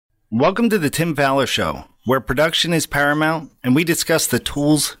Welcome to the Tim Fowler Show, where production is paramount and we discuss the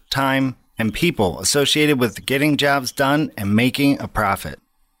tools, time, and people associated with getting jobs done and making a profit.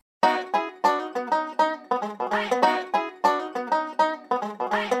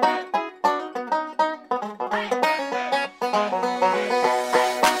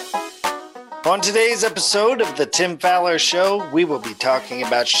 On today's episode of the Tim Fowler Show, we will be talking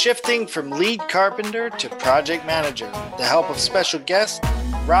about shifting from lead carpenter to project manager with the help of special guest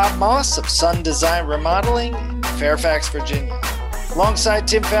Rob Moss of Sun Design Remodeling in Fairfax, Virginia. Alongside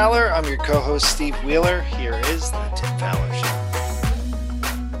Tim Fowler, I'm your co-host Steve Wheeler. Here is the Tim Fowler Show.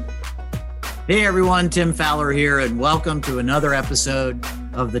 Hey everyone, Tim Fowler here, and welcome to another episode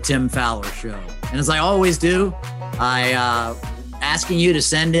of the Tim Fowler Show. And as I always do, I asking you to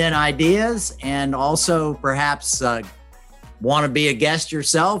send in ideas and also perhaps want to be a guest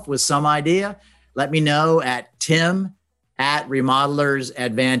yourself with some idea. Let me know at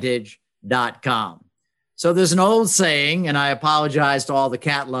tim@remodelersadvantage.com. So there's an old saying, and I apologize to all the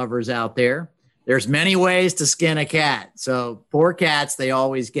cat lovers out there. There's many ways to skin a cat. So poor cats, they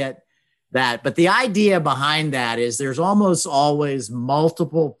always get that. But the idea behind that is there's almost always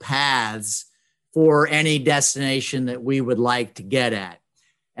multiple paths for any destination that we would like to get at.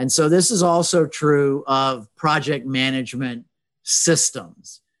 And so this is also true of project management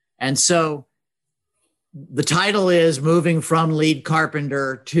systems. And so the title is Moving from Lead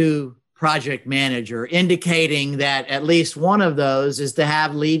Carpenter to Project Manager, indicating that at least one of those is to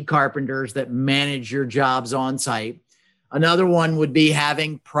have lead carpenters that manage your jobs on site. Another one would be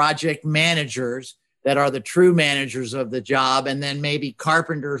having project managers that are the true managers of the job, and then maybe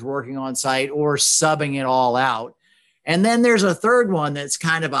carpenters working on site or subbing it all out. And then there's a third one that's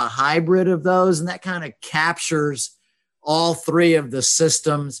kind of a hybrid of those, and that kind of captures all three of the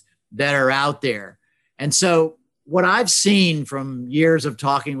systems that are out there. And so what I've seen from years of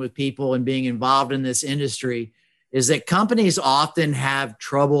talking with people and being involved in this industry is that companies often have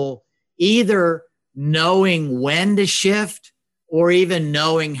trouble either knowing when to shift or even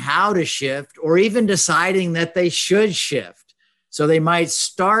knowing how to shift or even deciding that they should shift. So they might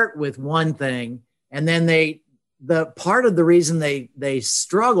start with one thing and then the part of the reason they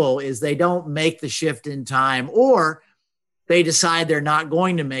struggle is they don't make the shift in time, or they decide they're not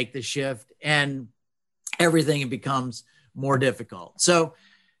going to make the shift and everything becomes more difficult. So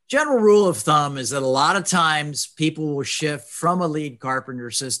general rule of thumb is that a lot of times people will shift from a lead carpenter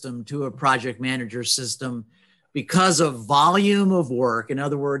system to a project manager system because of volume of work. In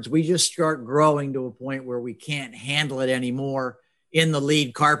other words, we just start growing to a point where we can't handle it anymore in the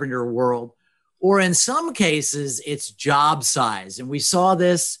lead carpenter world. Or in some cases, it's job size. And we saw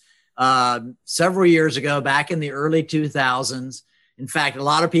this several years ago, back in the early 2000s. In fact, a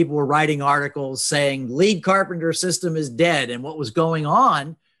lot of people were writing articles saying lead carpenter system is dead. And what was going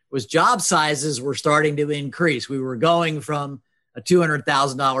on was job sizes were starting to increase. We were going from a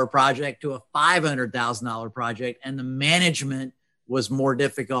 $200,000 project to a $500,000 project, and the management was more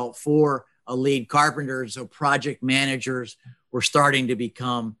difficult for a lead carpenter. So project managers were starting to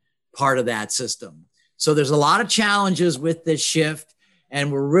become part of that system. So there's a lot of challenges with this shift,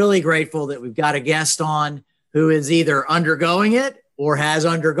 and we're really grateful that we've got a guest on who is either undergoing it or has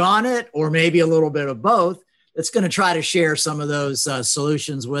undergone it, or maybe a little bit of both, that's going to try to share some of those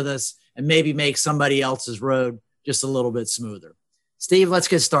solutions with us and maybe make somebody else's road just a little bit smoother. Steve, let's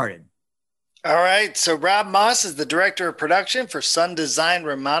get started. All right. So Rob Moss is the Director of Production for Sun Design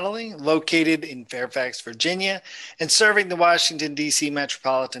Remodeling, located in Fairfax, Virginia, and serving the Washington, D.C.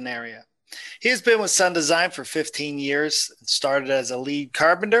 metropolitan area. He has been with Sun Design for 15 years, started as a lead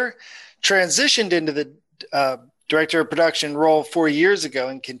carpenter, transitioned into the Director of Production role 4 years ago,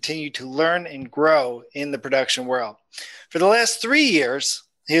 and continued to learn and grow in the production world. For the last 3 years,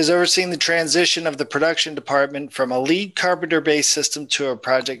 he has overseen the transition of the production department from a lead carpenter-based system to a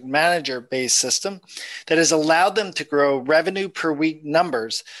project manager-based system that has allowed them to grow revenue per week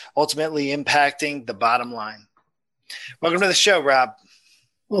numbers, ultimately impacting the bottom line. Welcome to the show, Rob.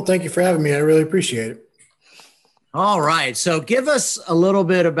 Well, thank you for having me. I really appreciate it. All right. So give us a little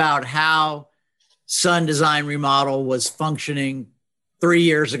bit about how Sun Design Remodel was functioning 3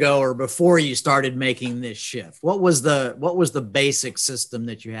 years ago or before you started making this shift. What was the basic system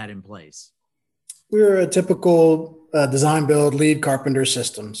that you had in place? We were a typical design build lead carpenter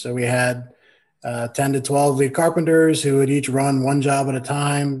system. So we had 10 to 12 lead carpenters who would each run one job at a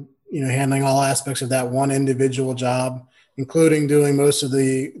time, handling all aspects of that one individual job, including doing most of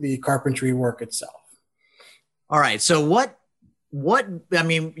the carpentry work itself. All right. So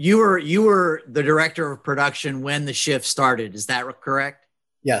you were the director of production when the shift started. Is that correct?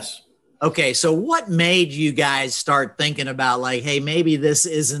 Yes. Okay, so what made you guys start thinking about like, hey, maybe this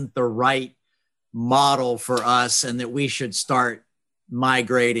isn't the right model for us and that we should start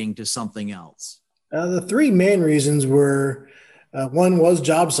migrating to something else? The three main reasons were one was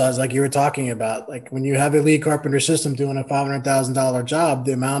job size, like you were talking about. Like when you have a lead carpenter system doing a $500,000 job,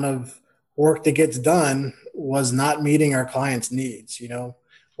 the amount of work that gets done was not meeting our clients' needs. You know,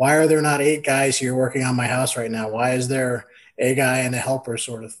 why are there not 8 guys here working on my house right now? Why is there a guy and a helper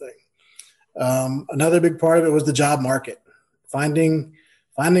sort of thing? Another big part of it was the job market. Finding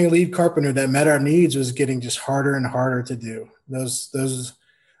a lead carpenter that met our needs was getting just harder and harder to do.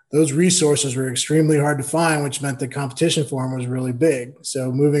 Those resources were extremely hard to find, which meant the competition for them was really big.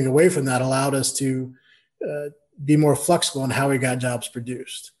 So moving away from that allowed us to be more flexible in how we got jobs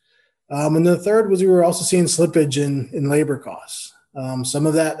produced. And the third was we were also seeing slippage in labor costs. Some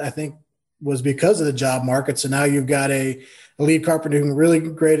of that, I think, was because of the job market. So now you've got a lead carpenter who can really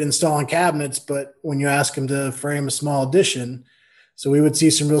great at installing cabinets, but when you ask him to frame a small addition, so we would see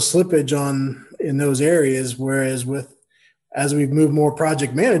some real slippage in those areas. Whereas as we've moved more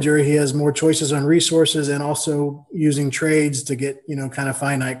project manager, he has more choices on resources and also using trades to get, kind of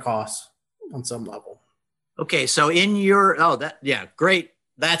finite costs on some level. Okay. So great.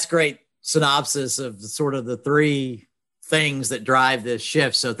 That's great synopsis of sort of the 3 things that drive this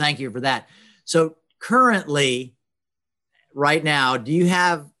shift. So thank you for that. So currently, right now, do you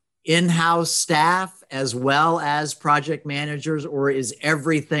have in-house staff as well as project managers, or is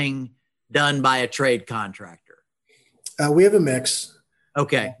everything done by a trade contractor? We have a mix.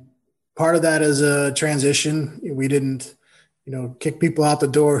 Okay. Part of that is a transition. We didn't, kick people out the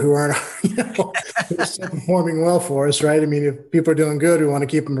door who aren't, still performing well for us, right? I mean, if people are doing good, we want to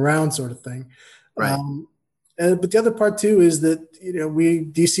keep them around, sort of thing. Right. But the other part too is that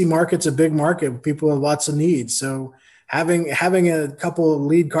DC market's a big market. People have lots of needs, so having a couple of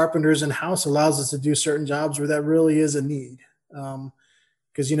lead carpenters in house allows us to do certain jobs where that really is a need.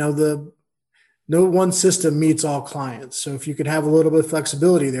 Because no one system meets all clients. So if you could have a little bit of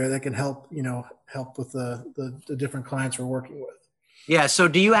flexibility there, that can help with the different clients we're working with. Yeah. So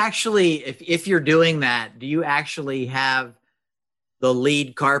do you actually, if you're doing that, do you actually have the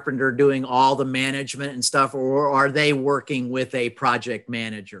lead carpenter doing all the management and stuff, or are they working with a project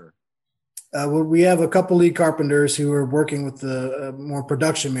manager? Well, we have a couple lead carpenters who are working with the more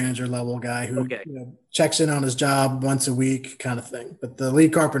production manager level guy who checks in on his job once a week kind of thing. But the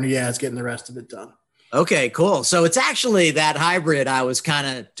lead carpenter, is getting the rest of it done. Okay, cool. So it's actually that hybrid I was kind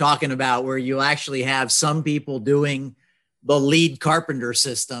of talking about where you actually have some people doing the lead carpenter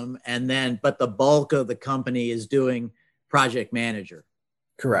system but the bulk of the company is doing project manager.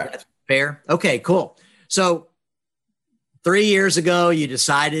 Correct. That's fair. Okay, cool. So 3 years ago, you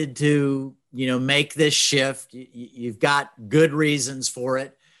decided to make this shift. You've got good reasons for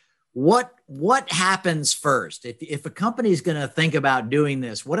it. What happens first? If a company is going to think about doing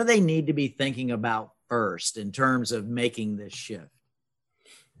this, what do they need to be thinking about first in terms of making this shift?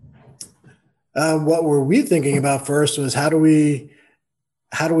 What were we thinking about first was how do we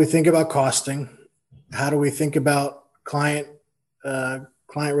think about costing? How do we think about client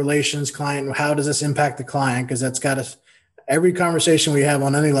relations, how does this impact the client? Because that's got to, every conversation we have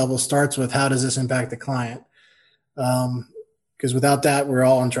on any level starts with how does this impact the client? Because without that, we're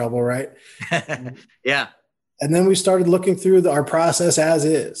all in trouble, right? Yeah. And then we started looking through our process as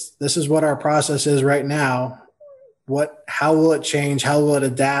is. This is what our process is right now. How will it change? How will it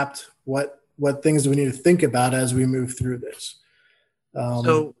adapt? What things do we need to think about as we move through this?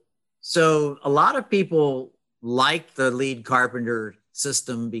 So a lot of people like the lead carpenter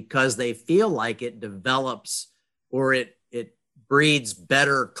system because they feel like it develops or it breeds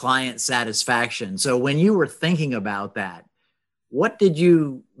better client satisfaction. So when you were thinking about that, what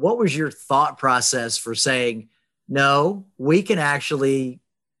was your thought process for saying, no, we can actually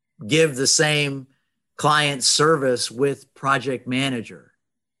give the same client service with project manager?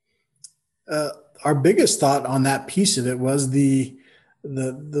 Our biggest thought on that piece of it was the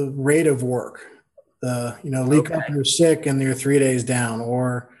rate of work. Lead carpenter's sick and they're 3 days down,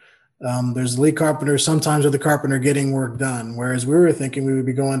 or there's lead carpenter sometimes with the carpenter getting work done. Whereas we were thinking we would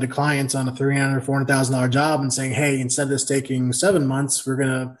be going to clients on a $300,000, $400,000 job and saying, hey, instead of this taking 7 months, we're going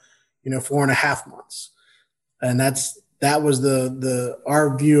to, 4.5 months. And that was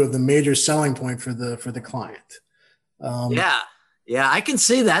our view of the major selling point for the client. Yeah, I can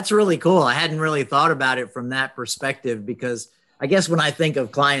see that's really cool. I hadn't really thought about it from that perspective because I guess when I think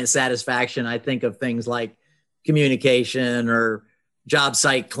of client satisfaction, I think of things like communication or job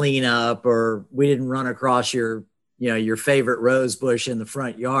site cleanup, or we didn't run across your favorite rose bush in the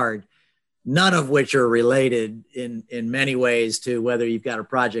front yard. none of which are related in many ways to whether you've got a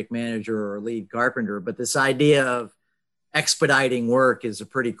project manager or a lead carpenter. But this idea of expediting work is a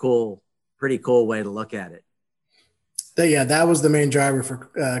pretty cool way to look at it. Yeah, that was the main driver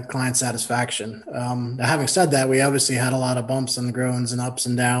for client satisfaction. Having said that, we obviously had a lot of bumps and groans and ups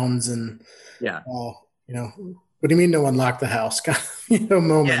and downs, and what do you mean no one locked the house?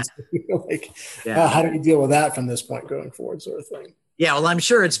 Moments. Yeah. How do you deal with that from this point going forward, sort of thing? Yeah, well, I'm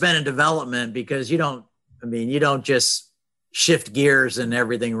sure it's been in development because you don't just shift gears and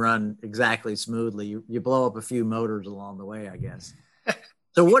everything run exactly smoothly. You blow up a few motors along the way, I guess.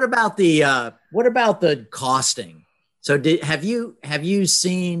 So what about the costing? So have you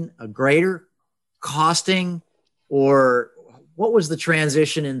seen a greater costing, or what was the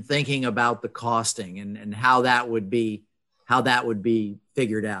transition in thinking about the costing and how that would be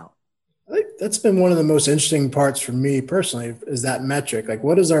figured out? I think that's been one of the most interesting parts for me personally, is that metric. Like,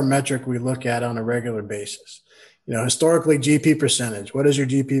 what is our metric we look at on a regular basis? Historically, GP percentage. What is your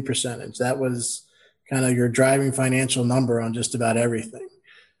GP percentage? That was kind of your driving financial number on just about everything.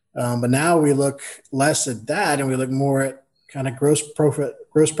 But now we look less at that and we look more at kind of gross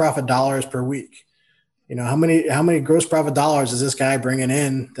profit dollars per week. How many gross profit dollars is this guy bringing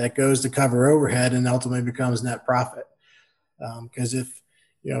in that goes to cover overhead and ultimately becomes net profit? Because if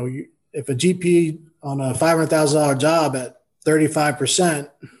a GP on a $500,000 job at 35%,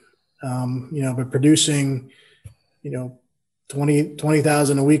 but producing,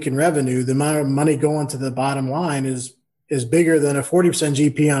 20,000 a week in revenue, the amount of money going to the bottom line is bigger than a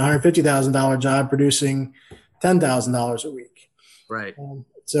 40% GP on a $150,000 job producing $10,000 a week. Right.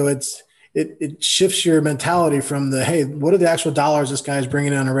 So it shifts your mentality from hey, what are the actual dollars this guy is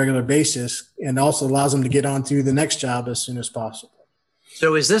bringing in on a regular basis, and also allows them to get on to the next job as soon as possible.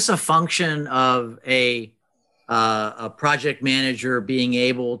 So is this a function of a project manager being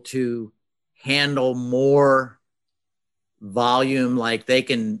able to handle more volume, like they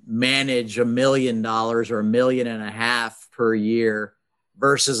can manage $1 million or $1.5 million per year,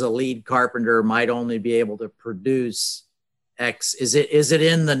 versus a lead carpenter might only be able to produce X? Is it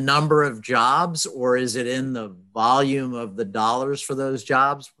in the number of jobs, or is it in the volume of the dollars for those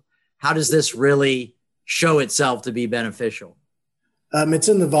jobs? How does this really show itself to be beneficial? It's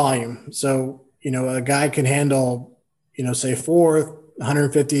in the volume. So, a guy can handle, say 4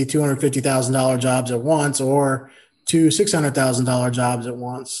 $150,000, $250,000 jobs at once, or 2 $600,000 jobs at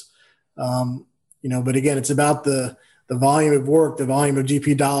once. But again, it's about the volume of work, the volume of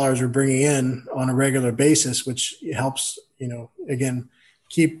GP dollars we're bringing in on a regular basis, which helps, again,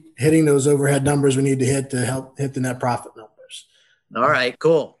 keep hitting those overhead numbers we need to hit to help hit the net profit numbers. All right,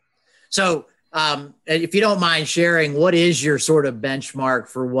 cool. So if you don't mind sharing, what is your sort of benchmark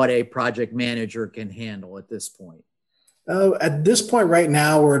for what a project manager can handle at this point? At this point right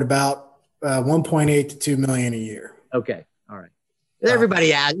now, we're at about 1.8 to 2 million a year. Okay. All right.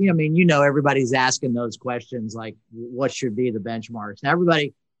 Everybody asks, everybody's asking those questions, like what should be the benchmarks. Now,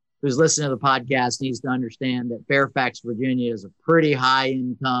 everybody who's listening to the podcast needs to understand that Fairfax, Virginia is a pretty high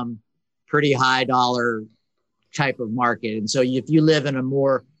income, pretty high dollar type of market. And so if you live in a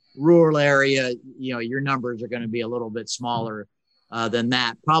more rural area, your numbers are going to be a little bit smaller than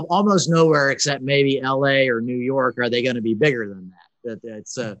that. Probably almost nowhere except maybe LA or New York are they going to be bigger than that.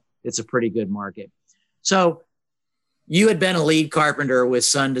 It's a pretty good market. So you had been a lead carpenter with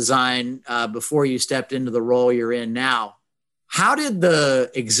Sun Design before you stepped into the role you're in now. How did the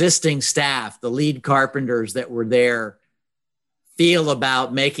existing staff, the lead carpenters that were there, feel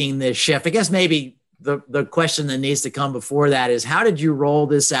about making this shift? I guess maybe the question that needs to come before that is, how did you roll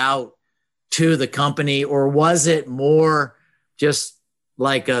this out to the company? Or was it more just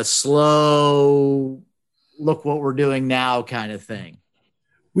like a slow, look what we're doing now kind of thing?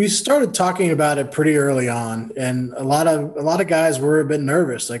 We started talking about it pretty early on, and a lot of guys were a bit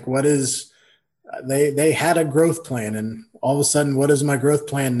nervous. Like, they had a growth plan, and all of a sudden, what is my growth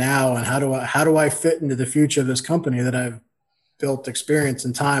plan now, and how do I fit into the future of this company that I've built experience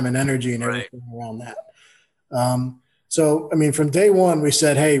and time and energy and everything around that. So, from day one, we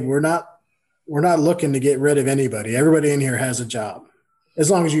said, hey, we're not looking to get rid of anybody. Everybody in here has a job,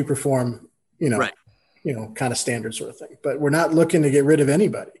 as long as you perform, kind of standard sort of thing. But we're not looking to get rid of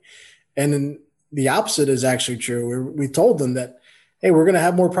anybody. And then the opposite is actually true. We told them that, hey, we're going to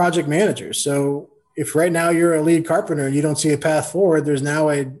have more project managers. So if right now you're a lead carpenter and you don't see a path forward, there's now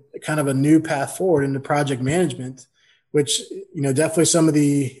a kind of a new path forward into project management, which, definitely some of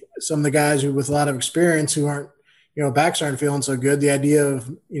the guys with a lot of experience who aren't, backs aren't feeling so good. The idea of,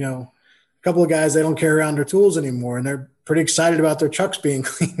 a couple of guys, they don't carry around their tools anymore, and they're pretty excited about their trucks being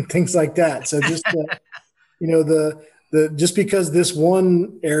clean, things like that. So just, just because this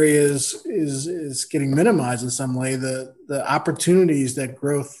one area is getting minimized in some way, the opportunities that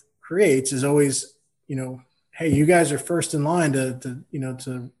growth creates is always, hey, you guys are first in line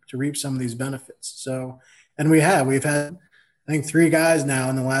to reap some of these benefits. So, and we've had, I think 3 guys now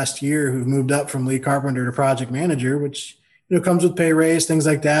in the last year who've moved up from lead carpenter to project manager, which, comes with pay raise, things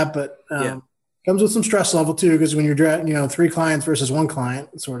like that. But comes with some stress level too, because when you're 3 clients versus 1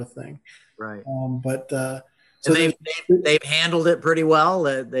 client sort of thing. Right. So they've handled it pretty well.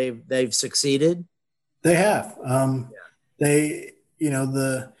 They've succeeded. They have.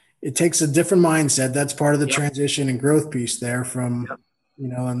 It takes a different mindset. That's part of the transition and growth piece there from,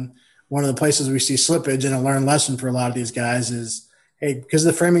 and one of the places we see slippage, and a learned lesson for a lot of these guys is, hey, because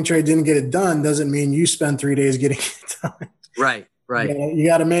the framing trade didn't get it done doesn't mean you spend 3 days getting it done. Right. You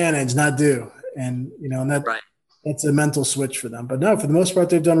got to manage, not do. And, that's a mental switch for them. But no, for the most part,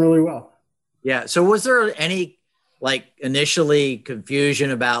 they've done really well. Yeah. So was there any initially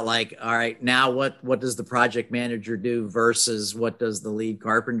confusion about all right, now what does the project manager do versus what does the lead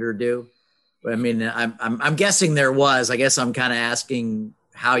carpenter do? I mean, I'm guessing there was. I guess I'm kind of asking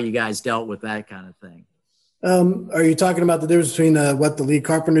how you guys dealt with that kind of thing. Are you talking about the difference between what the lead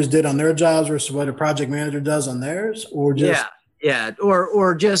carpenters did on their jobs versus what a project manager does on theirs, or just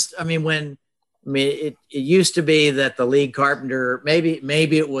or just it used to be that the lead carpenter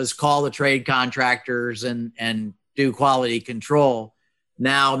maybe it was call the trade contractors and do quality control.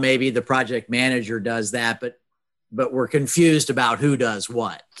 Now maybe the project manager does that, but we're confused about who does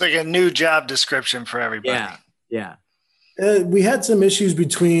what. It's like a new job description for everybody. Yeah. We had some issues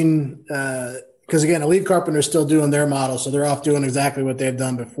between because again, a lead carpenter is still doing their model, so they're off doing exactly what they've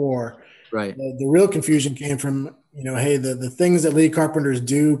done before. Right. The real confusion came from hey, the things that lead carpenters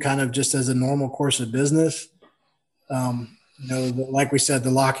do kind of just as a normal course of business. Like we said,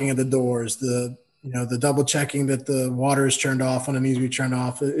 the locking of the doors, the double checking that the water is turned off when it needs to be turned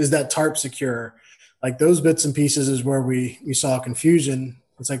off. Is that tarp secure? Like those bits and pieces is where we saw confusion.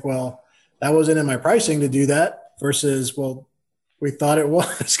 It's like, well, that wasn't in my pricing to do that versus, well, we thought it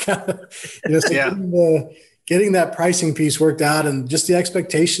was kind of, getting that pricing piece worked out and just the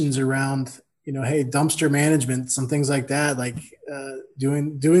expectations around, hey, dumpster management, some things like that, like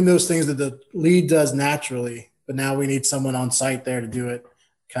doing those things that the lead does naturally, but now we need someone on site there to do it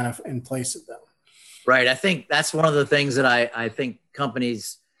kind of in place of them. Right. I think that's one of the things that I think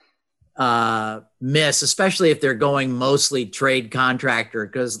companies miss, especially if they're going mostly trade contractor,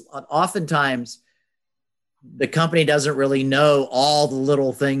 because oftentimes the company doesn't really know all the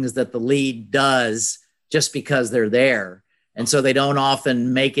little things that the lead does just because they're there. And so they don't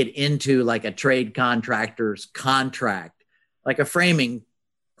often make it into like a trade contractor's contract. Like a framing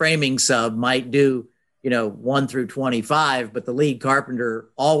sub might do 1 through 25, but the lead carpenter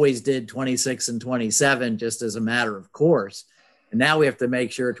always did 26 and 27 just as a matter of course. And now we have to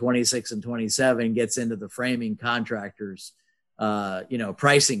make sure 26 and 27 gets into the framing contractor's,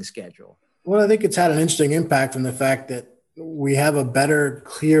 pricing schedule. Well, I think it's had an interesting impact from the fact that we have a better,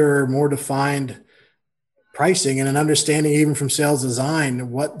 clearer, more defined pricing and an understanding even from sales design,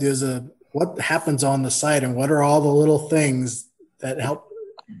 what happens on the site and what are all the little things that help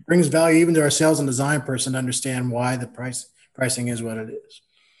brings value even to our sales and design person to understand why the pricing is what it is.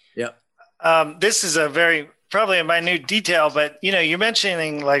 Yep. This is probably a minute detail, but you're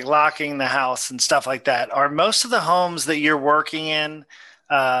mentioning like locking the house and stuff like that. Are most of the homes that you're working in,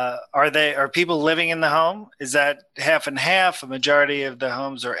 are people living in the home? Is that half and half? A majority of the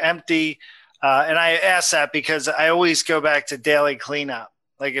homes are empty. And I ask that because I always go back to daily cleanup.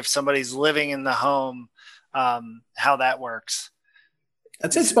 Like if somebody's living in the home, how that works.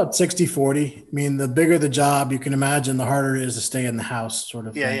 I'd say it's about 60-40. I mean, the bigger the job, you can imagine, the harder it is to stay in the house sort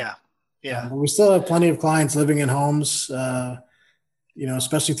of thing. Yeah. But we still have plenty of clients living in homes,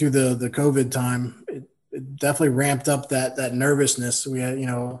 especially through the COVID time. It definitely ramped up that nervousness. We had,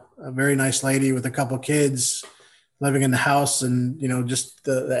 a very nice lady with a couple of kids living in the house and, just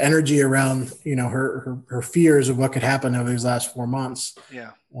the energy around, her fears of what could happen over these last 4 months.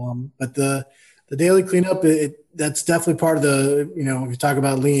 Yeah. But the daily cleanup, that's definitely part of the, if you talk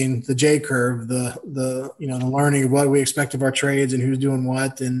about lean, the J curve, the learning of what we expect of our trades and who's doing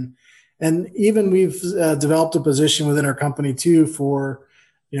what. And even we've developed a position within our company too for,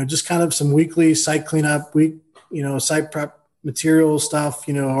 just kind of some weekly site cleanup, site prep material stuff,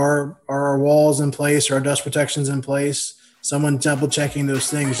 are our walls in place, are our dust protections in place, someone double checking those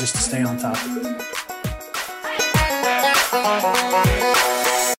things just to stay on top of it.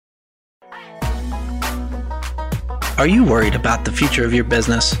 Are you worried about the future of your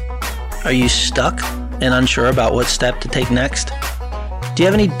business? Are you stuck and unsure about what step to take next? Do you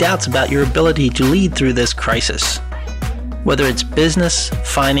have any doubts about your ability to lead through this crisis? Whether it's business,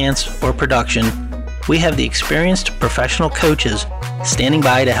 finance, or production, we have the experienced professional coaches standing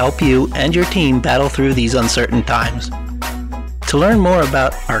by to help you and your team battle through these uncertain times. To learn more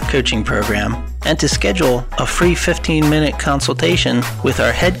about our coaching program and to schedule a free 15-minute consultation with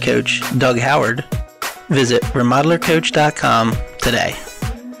our head coach, Doug Howard, visit remodelercoach.com today.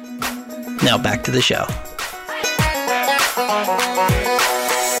 Now back to the show.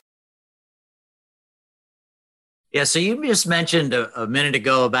 Yeah, so you just mentioned a minute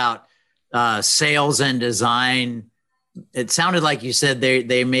ago about sales and design. It sounded like you said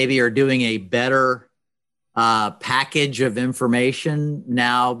they maybe are doing a better package of information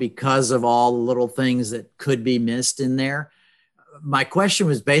now because of all the little things that could be missed in there. My question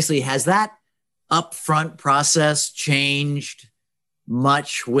was basically, has that upfront process changed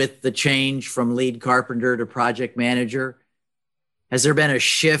much with the change from lead carpenter to project manager? Has there been a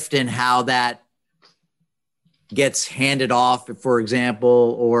shift in how that gets handed off, for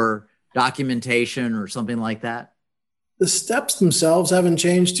example, or documentation or something like that? The steps themselves haven't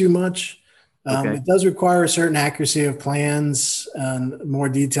changed too much. Okay. It does require a certain accuracy of plans and more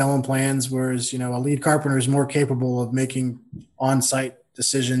detail on plans, whereas, a lead carpenter is more capable of making on-site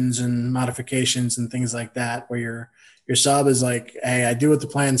decisions and modifications and things like that, where your sub is like, hey, I do what the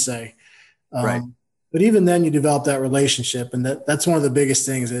plans say. Right. But even then you develop that relationship. And that's one of the biggest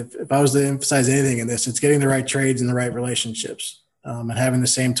things. If I was to emphasize anything in this, it's getting the right trades and the right relationships, and having the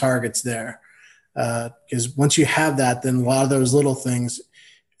same targets there. Because once you have that, then a lot of those little things,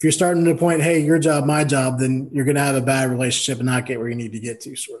 if you're starting to point, hey, your job, my job, then you're going to have a bad relationship and not get where you need to get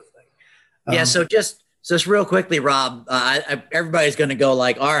to, sort of thing. Yeah. So just real quickly, Rob, everybody's going to go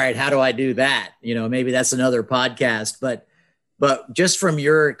like, all right, how do I do that? Maybe that's another podcast, but just from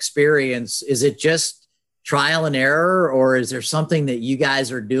your experience, is it just trial and error, or is there something that you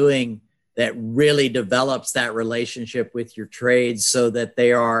guys are doing that really develops that relationship with your trades so that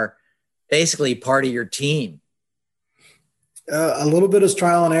they are basically part of your team? A little bit is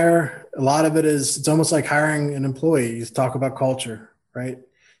trial and error. A lot of it is, it's almost like hiring an employee. You talk about culture, right?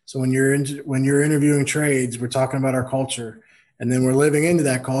 So when you're interviewing trades, we're talking about our culture, and then we're living into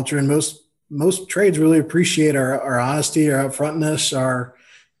that culture. And most trades really appreciate our honesty, our upfrontness, our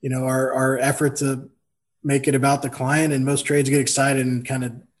effort to make it about the client. And most trades get excited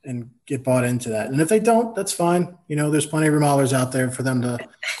and get bought into that. And if they don't, that's fine. There's plenty of remodelers out there for them to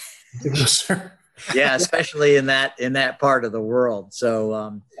go serve. Yeah, especially in that part of the world.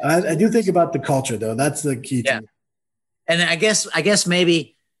 So I do think about the culture, though. That's the key to it. And I guess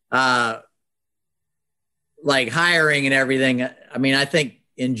maybe like hiring and everything. I mean, I think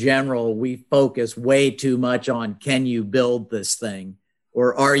in general we focus way too much on, can you build this thing,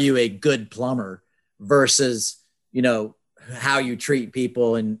 or are you a good plumber, versus how you treat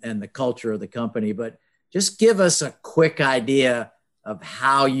people and the culture of the company. But just give us a quick idea of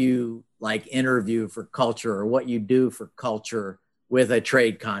how you interview for culture, or what you do for culture with a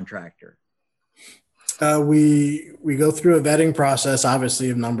trade contractor. We go through a vetting process, obviously,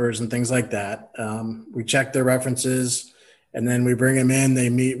 of numbers and things like that. We check their references, and then we bring them in. They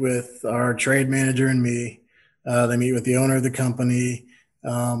meet with our trade manager and me. They meet with the owner of the company.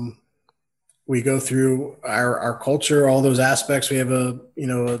 We go through our culture, all those aspects. We have a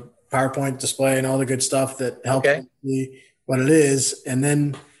PowerPoint display and all the good stuff that helps see what it is. And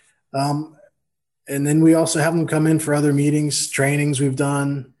then we also have them come in for other meetings, trainings we've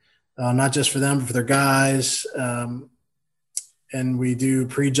done, not just for them, but for their guys. And we do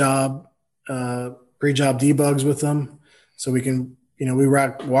pre-job debugs with them. So we can, we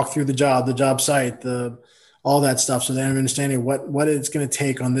walk through the job site, all that stuff. So they have an understanding what it's going to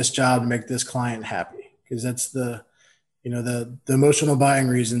take on this job to make this client happy. Because that's the emotional buying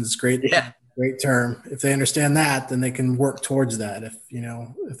reasons. Great term. If they understand that, then they can work towards that. If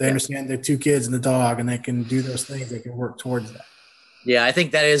they understand their two kids and the dog, and they can do those things, they can work towards that. Yeah, I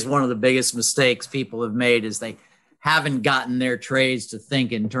think that is one of the biggest mistakes people have made, is they haven't gotten their trades to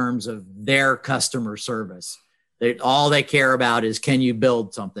think in terms of their customer service. All they care about is, can you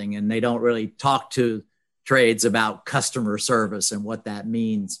build something? And they don't really talk to trades about customer service and what that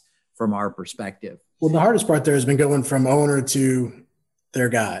means from our perspective. Well, the hardest part there has been going from owner to their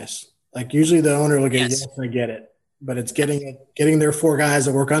guys. Like usually the owner will get, yes, I get it, but it's getting their four guys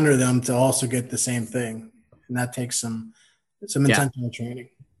that work under them to also get the same thing. And that takes some intentional training.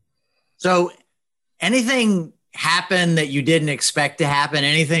 So anything happen that you didn't expect to happen?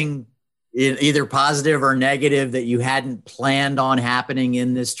 Anything either positive or negative that you hadn't planned on happening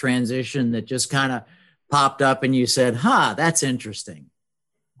in this transition that just kind of popped up and you said, that's interesting?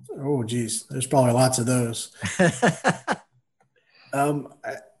 Oh, geez. There's probably lots of those.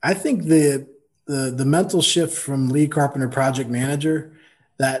 I think the mental shift from lead carpenter project manager,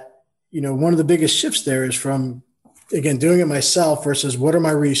 that, one of the biggest shifts there is from, again, doing it myself versus what are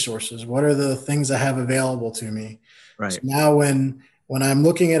my resources? What are the things I have available to me? Right. So now when I'm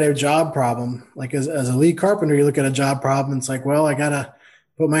looking at a job problem, like as a lead carpenter, you look at a job problem, it's like, well, I got to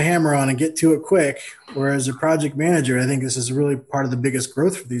put my hammer on and get to it quick. Whereas a project manager, I think this is really part of the biggest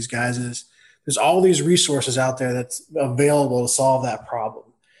growth for these guys is there's all these resources out there that's available to solve that problem.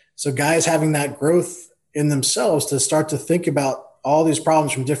 So guys having that growth in themselves to start to think about all these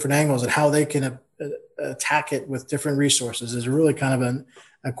problems from different angles and how they can attack it with different resources is really kind of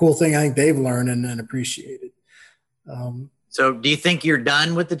a cool thing I think they've learned and appreciated. So do you think you're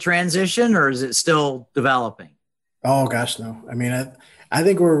done with the transition, or is it still developing? Oh gosh, no. I mean, I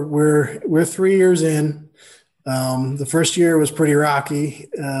think we're 3 years in. The first year was pretty rocky.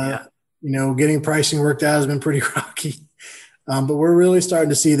 Getting pricing worked out has been pretty rocky. But we're really starting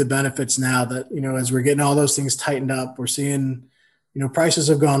to see the benefits now that, as we're getting all those things tightened up, we're seeing, prices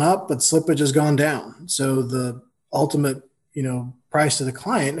have gone up, but slippage has gone down. So the ultimate, price to the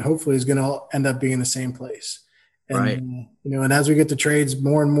client hopefully is going to end up being in the same place. And, right. And as we get the trades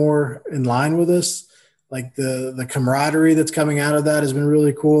more and more in line with us, like the camaraderie that's coming out of that has been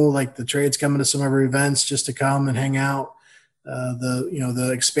really cool. Like the trades coming to some of our events just to come and hang out.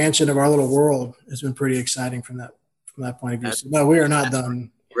 The expansion of our little world has been pretty exciting from that point of view. So, no, we are not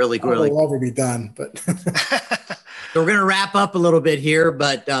done. Really, we'll never be done, but So we're going to wrap up a little bit here,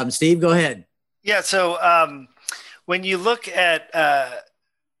 but Steve, go ahead. Yeah. So when you look at, I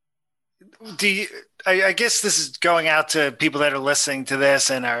guess this is going out to people that are listening to this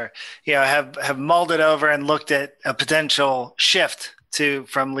and are, have mulled it over and looked at a potential shift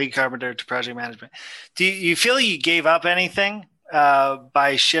from lead carpenter to project management. Do you feel you gave up anything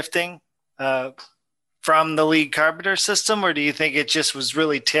by shifting from the lead carpenter system, or do you think it just was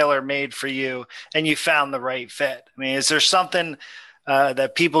really tailor made for you and you found the right fit? I mean, is there something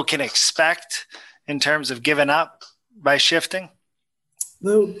that people can expect in terms of giving up by shifting?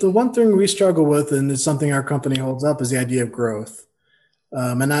 The one thing we struggle with, and it's something our company holds up, is the idea of growth,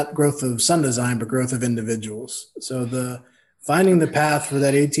 and not growth of Sun Design, but growth of individuals. So finding the path for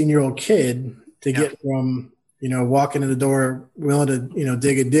that 18-year-old kid to get from, walking in the door, willing to,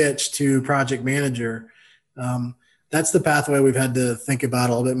 dig a ditch to project manager. That's the pathway we've had to think about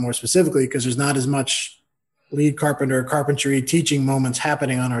a little bit more specifically, because there's not as much lead carpenter, carpentry teaching moments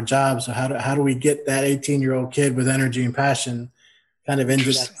happening on our job. So how do we get that 18-year-old kid with energy and passion kind of into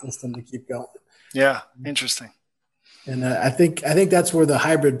that system to keep going? Yeah. Interesting. And I think that's where the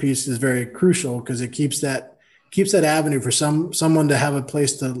hybrid piece is very crucial, because it keeps that avenue for someone to have a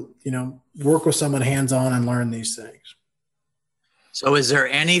place to, work with someone hands-on and learn these things. So is there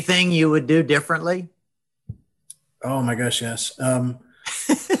anything you would do differently? Oh my gosh, yes.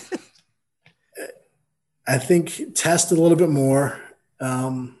 I think test a little bit more.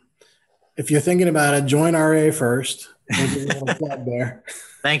 If you're thinking about it, join RA first. There.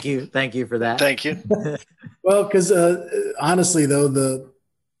 Thank you for that. Thank you. Well, because honestly, though,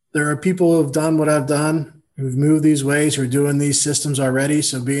 there are people who've done what I've done, who've moved these ways, who are doing these systems already.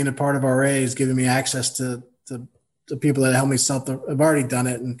 So being a part of RA is giving me access to people that help me have already done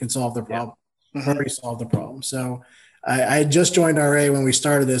it and can solve the problem. Yeah. Already solved the problem. So I just joined RA when we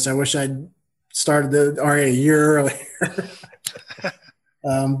started this. I wish I'd started the RA a year earlier.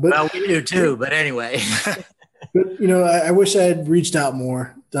 But we do too. But anyway. But, I wish I had reached out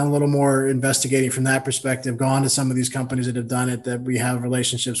more, done a little more investigating from that perspective, gone to some of these companies that have done it, that we have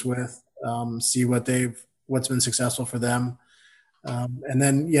relationships with, see what's been successful for them. And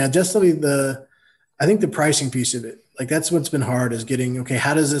then, just I think the pricing piece of it, like that's what's been hard, is getting, okay,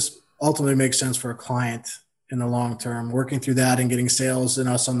 how does this ultimately make sense for a client in the long term, working through that and getting sales and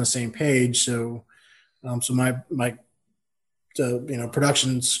us on the same page. So my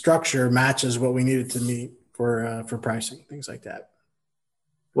production structure matches what we needed to meet for pricing, things like that.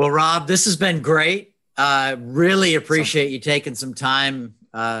 Well, Rob, this has been great. Really appreciate you taking some time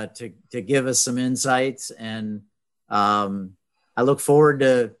to give us some insights, and I look forward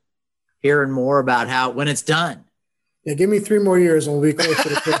to hearing more about when it's done. Yeah, give me 3 more years and we'll be close to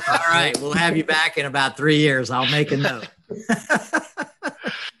the finish. All right, we'll have you back in about 3 years. I'll make a note.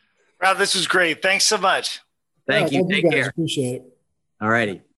 Rob, this was great. Thanks so much. Thank you. Take care. Appreciate it. All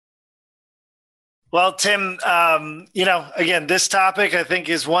righty. Well, Tim, again, this topic I think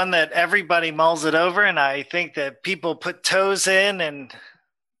is one that everybody mulls it over, and I think that people put toes in, and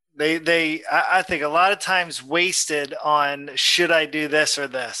I think a lot of times wasted on, should I do this or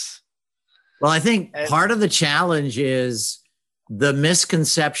this? Well, I think part of the challenge is the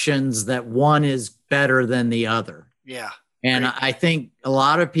misconceptions that one is better than the other. Yeah. And I think a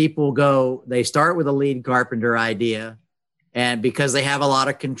lot of people they start with a lead carpenter idea, and because they have a lot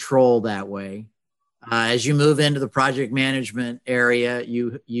of control that way. As you move into the project management area,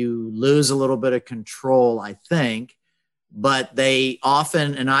 you lose a little bit of control, I think. But they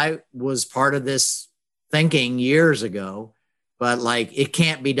often, and I was part of this thinking years ago, but like it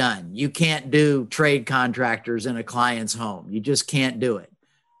can't be done. You can't do trade contractors in a client's home. You just can't do it.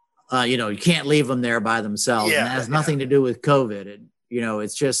 You can't leave them there by themselves. And that has nothing to do with COVID.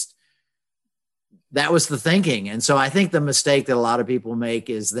 It's just, that was the thinking. And so I think the mistake that a lot of people make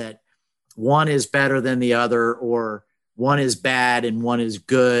is that one is better than the other, or one is bad and one is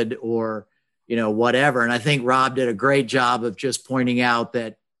good, or whatever. And I think Rob did a great job of just pointing out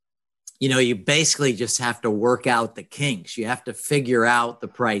that, you basically just have to work out the kinks. You have to figure out the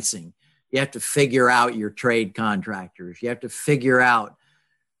pricing. You have to figure out your trade contractors. You have to figure out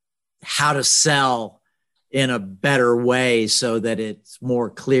how to sell in a better way so that it's more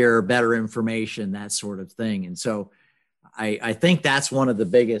clear, better information, that sort of thing. And so I think that's one of the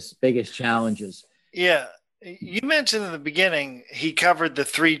biggest challenges. Yeah. You mentioned in the beginning, he covered the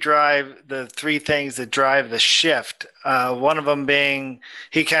three things that drive the shift. One of them being,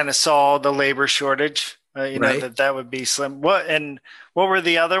 he kind of saw the labor shortage, right. that would be slim. What were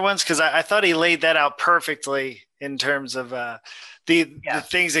the other ones? Cause I thought he laid that out perfectly in terms of the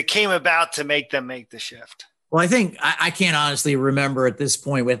things that came about to make them make the shift. Well, I think I can't honestly remember at this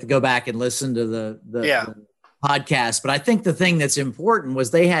point. We have to go back and listen to the podcast. But I think the thing that's important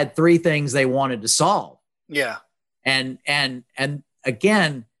was they had three things they wanted to solve. Yeah. And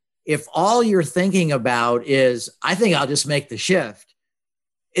again, if all you're thinking about is, I think I'll just make the shift,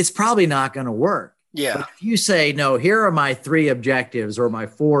 it's probably not going to work. Yeah. But if you say, no, here are my 3 objectives or my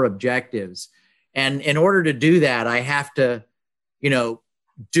 4 objectives. And in order to do that, I have to,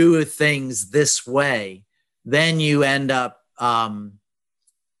 do things this way. Then you end up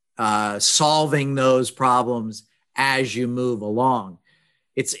solving those problems as you move along.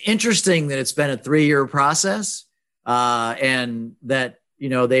 It's interesting that it's been a 3-year process, and that,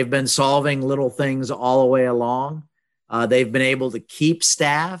 they've been solving little things all the way along. They've been able to keep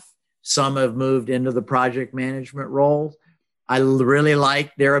staff. Some have moved into the project management role. I really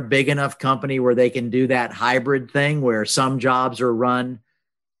like they're a big enough company where they can do that hybrid thing where some jobs are run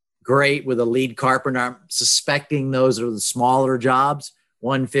great with a lead carpenter. I'm suspecting those are the smaller jobs,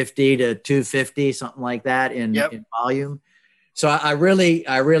 150 to 250, something like that in volume. So I really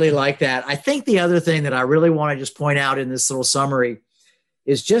like that. I think the other thing that I really want to just point out in this little summary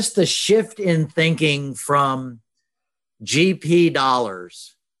is just the shift in thinking from GP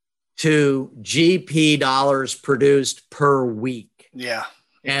dollars to GP dollars produced per week. Yeah.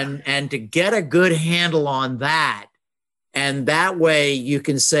 And to get a good handle on that, and that way you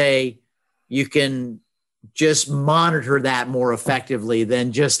can say, you can just monitor that more effectively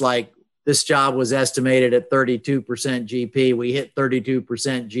than just like, this job was estimated at 32% GP. We hit 32%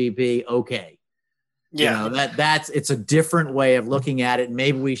 GP. Okay. Yeah. It's a different way of looking at it.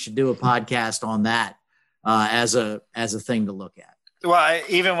 Maybe we should do a podcast on that as a thing to look at. Well,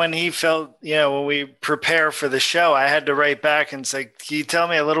 even when he felt, when we prepare for the show, I had to write back and say, can you tell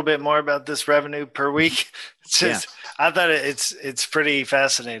me a little bit more about this revenue per week? I thought it's pretty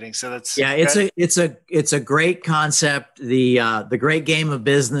fascinating. So that's, it's a great concept. The Great Game of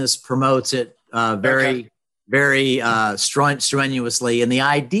Business promotes it very strenuously. And the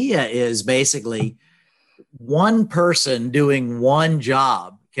idea is basically one person doing one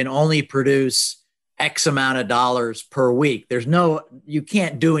job can only produce X amount of dollars per week. You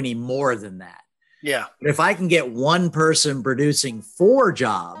can't do any more than that. Yeah. But if I can get one person producing 4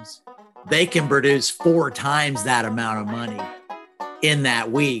 jobs, they can produce 4 times that amount of money in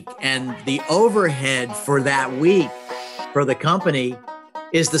that week. And the overhead for that week for the company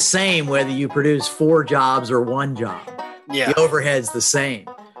is the same whether you produce 4 jobs or 1 job. Yeah. The overhead's the same.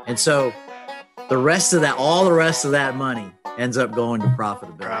 And so all the rest of that money ends up going to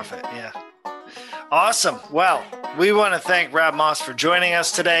profitability. Profit, yeah. Awesome. Well, we want to thank Rob Moss for joining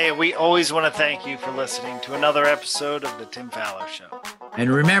us today. And we always want to thank you for listening to another episode of The Tim Fowler Show. And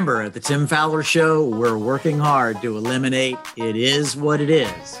remember, at The Tim Fowler Show, we're working hard to eliminate "it is what it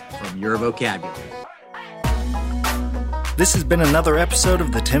is" from your vocabulary. This has been another episode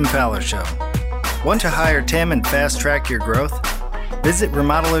of The Tim Fowler Show. Want to hire Tim and fast track your growth? Visit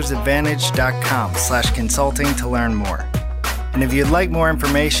remodelersadvantage.com/consulting to learn more. And if you'd like more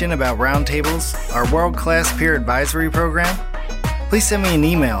information about Roundtables, our world-class peer advisory program, please send me an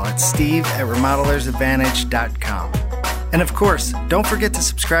email at steve@remodelersadvantage.com. And of course, don't forget to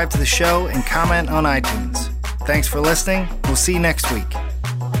subscribe to the show and comment on iTunes. Thanks for listening. We'll see you next week.